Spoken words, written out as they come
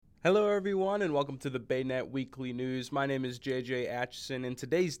Hello everyone and welcome to the BayNet Weekly News. My name is JJ Atchison and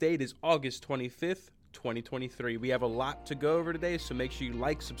today's date is August 25th, 2023. We have a lot to go over today, so make sure you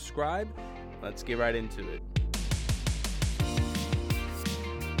like, subscribe. Let's get right into it.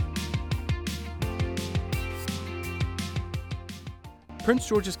 Prince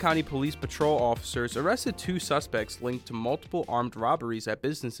George's County Police Patrol officers arrested two suspects linked to multiple armed robberies at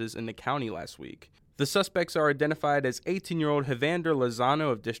businesses in the county last week. The suspects are identified as 18-year-old Evander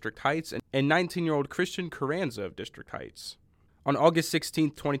Lozano of District Heights and 19-year-old Christian Carranza of District Heights. On August 16,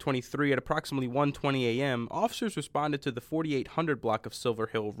 2023, at approximately 1:20 a.m., officers responded to the 4800 block of Silver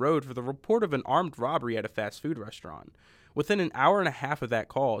Hill Road for the report of an armed robbery at a fast food restaurant. Within an hour and a half of that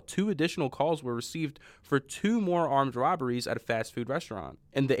call, two additional calls were received for two more armed robberies at a fast food restaurant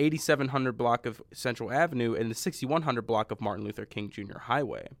in the 8700 block of Central Avenue and the 6100 block of Martin Luther King Jr.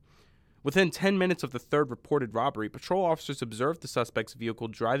 Highway. Within 10 minutes of the third reported robbery, patrol officers observed the suspect's vehicle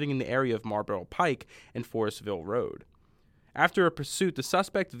driving in the area of Marlboro Pike and Forestville Road. After a pursuit, the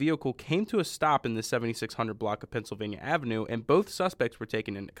suspect vehicle came to a stop in the 7600 block of Pennsylvania Avenue, and both suspects were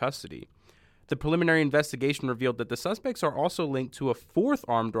taken into custody. The preliminary investigation revealed that the suspects are also linked to a fourth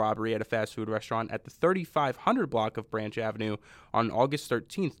armed robbery at a fast food restaurant at the 3500 block of Branch Avenue on August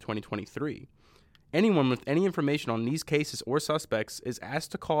 13, 2023. Anyone with any information on these cases or suspects is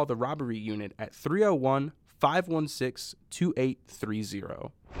asked to call the robbery unit at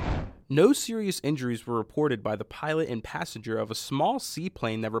 301-516-2830. No serious injuries were reported by the pilot and passenger of a small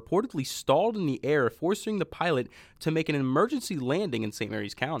seaplane that reportedly stalled in the air, forcing the pilot to make an emergency landing in St.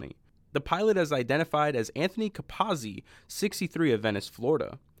 Mary's County. The pilot is identified as Anthony Capazzi, 63 of Venice,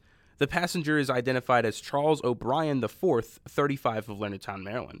 Florida. The passenger is identified as Charles O'Brien IV, 35 of Leonardtown,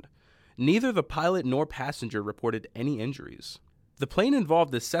 Maryland. Neither the pilot nor passenger reported any injuries. The plane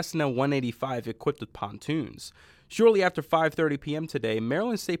involved a Cessna 185 equipped with pontoons. Shortly after 5:30 p.m. today,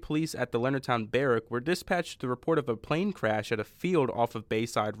 Maryland State Police at the Leonardtown Barrack were dispatched to the report of a plane crash at a field off of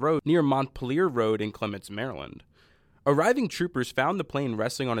Bayside Road near Montpelier Road in Clements, Maryland. Arriving troopers found the plane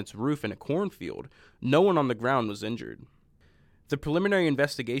resting on its roof in a cornfield. No one on the ground was injured. The preliminary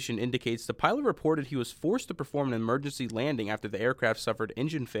investigation indicates the pilot reported he was forced to perform an emergency landing after the aircraft suffered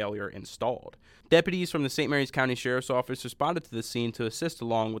engine failure and stalled. Deputies from the St. Mary's County Sheriff's Office responded to the scene to assist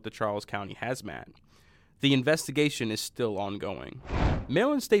along with the Charles County hazmat. The investigation is still ongoing.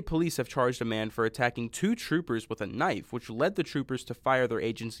 Maryland State Police have charged a man for attacking two troopers with a knife, which led the troopers to fire their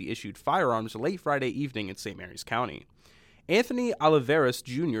agency-issued firearms late Friday evening in St. Mary's County. Anthony Oliveras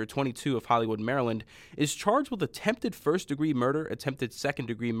Jr., 22 of Hollywood, Maryland, is charged with attempted first-degree murder, attempted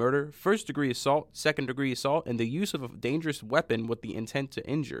second-degree murder, first-degree assault, second-degree assault, and the use of a dangerous weapon with the intent to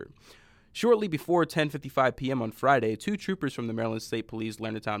injure. Shortly before 10:55 p.m. on Friday, two troopers from the Maryland State Police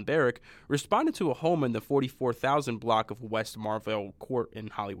Leonardtown Barrack responded to a home in the 44,000 block of West Marvell Court in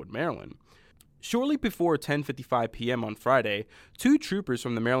Hollywood, Maryland. Shortly before 10:55 p.m. on Friday, two troopers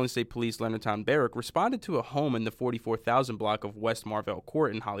from the Maryland State Police Leonardtown Barrack responded to a home in the 44,000 block of West Marvell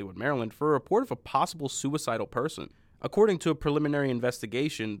Court in Hollywood, Maryland for a report of a possible suicidal person. According to a preliminary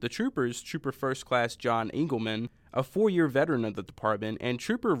investigation, the troopers, Trooper First Class John Engelman, a 4-year veteran of the department, and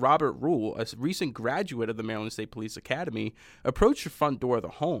Trooper Robert Rule, a recent graduate of the Maryland State Police Academy, approached the front door of the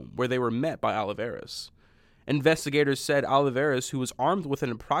home, where they were met by Oliveras. Investigators said Oliveras, who was armed with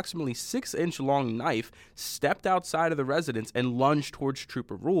an approximately 6-inch-long knife, stepped outside of the residence and lunged towards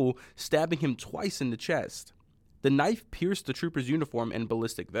Trooper Rule, stabbing him twice in the chest. The knife pierced the trooper's uniform and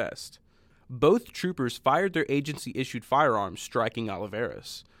ballistic vest. Both troopers fired their agency-issued firearms, striking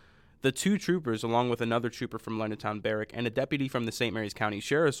Oliveras. The two troopers, along with another trooper from Leonardtown Barrack and a deputy from the St. Mary's County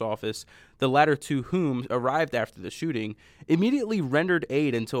Sheriff's Office, the latter to whom arrived after the shooting, immediately rendered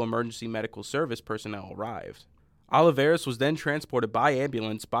aid until emergency medical service personnel arrived. Oliveras was then transported by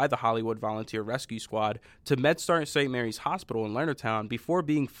ambulance by the Hollywood Volunteer Rescue Squad to MedStar St. Mary's Hospital in Leonardtown before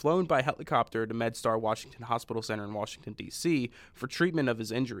being flown by helicopter to MedStar Washington Hospital Center in Washington, D.C. for treatment of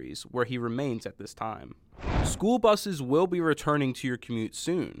his injuries, where he remains at this time. School buses will be returning to your commute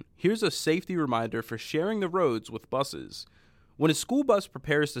soon. Here's a safety reminder for sharing the roads with buses. When a school bus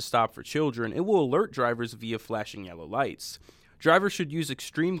prepares to stop for children, it will alert drivers via flashing yellow lights. Drivers should use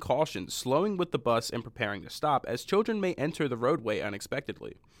extreme caution, slowing with the bus and preparing to stop, as children may enter the roadway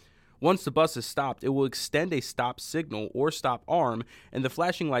unexpectedly. Once the bus is stopped, it will extend a stop signal or stop arm, and the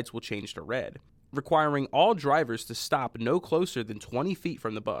flashing lights will change to red, requiring all drivers to stop no closer than 20 feet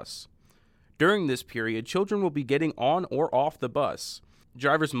from the bus. During this period, children will be getting on or off the bus.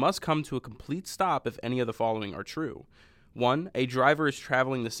 Drivers must come to a complete stop if any of the following are true. 1. A driver is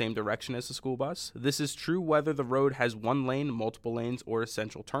traveling the same direction as the school bus. This is true whether the road has one lane, multiple lanes, or a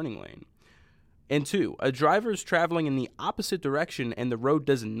central turning lane. And 2, a driver is traveling in the opposite direction and the road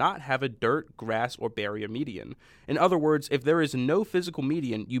does not have a dirt, grass, or barrier median. In other words, if there is no physical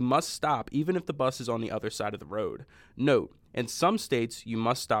median, you must stop even if the bus is on the other side of the road. Note, in some states, you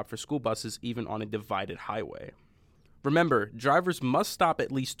must stop for school buses even on a divided highway. Remember, drivers must stop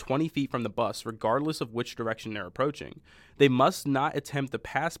at least 20 feet from the bus regardless of which direction they're approaching. They must not attempt to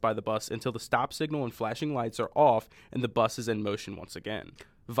pass by the bus until the stop signal and flashing lights are off and the bus is in motion once again.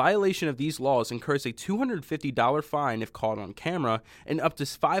 Violation of these laws incurs a $250 fine if caught on camera and up to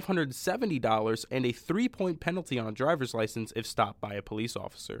 $570 and a 3-point penalty on a driver's license if stopped by a police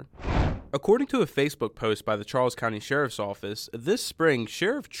officer. According to a Facebook post by the Charles County Sheriff's Office, this spring,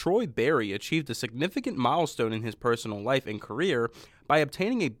 Sheriff Troy Berry achieved a significant milestone in his personal life and career by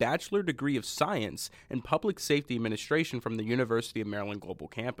obtaining a bachelor degree of science in public safety administration from the University of Maryland Global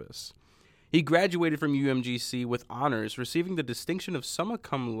Campus. He graduated from UMGC with honors, receiving the distinction of summa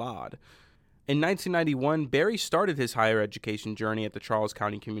cum laude. In 1991, Berry started his higher education journey at the Charles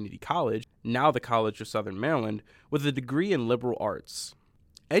County Community College, now the College of Southern Maryland, with a degree in liberal arts.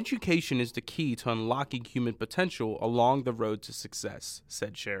 Education is the key to unlocking human potential along the road to success,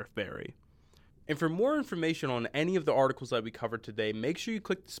 said Sheriff Berry. And for more information on any of the articles that we covered today, make sure you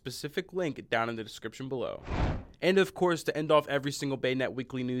click the specific link down in the description below. And of course, to end off every single BayNet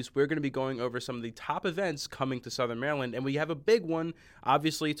Weekly News, we're going to be going over some of the top events coming to Southern Maryland, and we have a big one,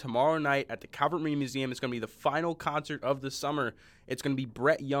 obviously, tomorrow night at the Calvert Marine Museum. It's going to be the final concert of the summer. It's going to be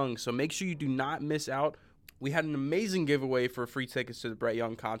Brett Young, so make sure you do not miss out. We had an amazing giveaway for free tickets to the Brett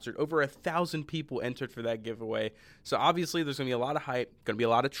Young concert. Over 1,000 people entered for that giveaway. So obviously there's going to be a lot of hype, going to be a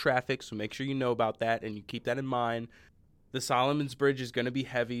lot of traffic, so make sure you know about that and you keep that in mind. The Solomon's Bridge is going to be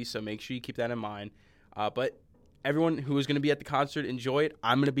heavy, so make sure you keep that in mind. But everyone who is going to be at the concert, enjoy it.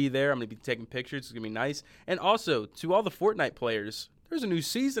 I'm going to be there. I'm going to be taking pictures. It's going to be nice. And also, to all the Fortnite players, there's a new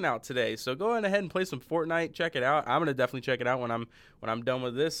season out today, so go ahead and play some Fortnite. Check it out. I'm going to definitely check it out when I'm done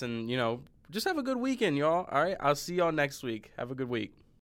with this, and, just have a good weekend, y'all. All right, I'll see y'all next week. Have a good week.